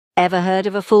Ever heard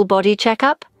of a full body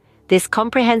checkup? This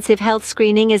comprehensive health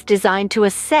screening is designed to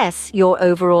assess your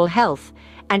overall health,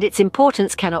 and its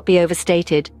importance cannot be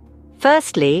overstated.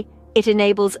 Firstly, it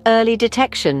enables early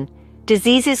detection.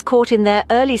 Diseases caught in their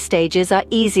early stages are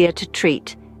easier to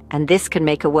treat, and this can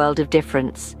make a world of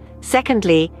difference.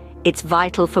 Secondly, it's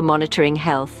vital for monitoring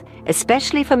health,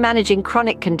 especially for managing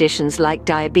chronic conditions like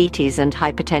diabetes and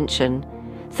hypertension.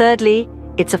 Thirdly,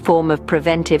 it's a form of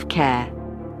preventive care.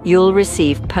 You'll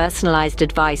receive personalized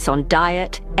advice on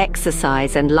diet,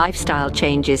 exercise, and lifestyle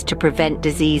changes to prevent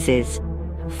diseases.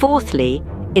 Fourthly,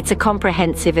 it's a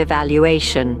comprehensive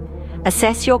evaluation.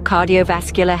 Assess your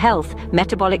cardiovascular health,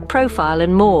 metabolic profile,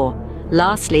 and more.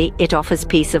 Lastly, it offers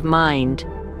peace of mind.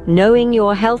 Knowing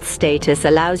your health status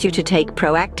allows you to take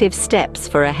proactive steps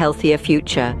for a healthier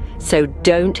future, so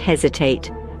don't hesitate.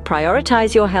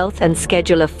 Prioritize your health and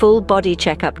schedule a full body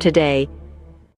checkup today.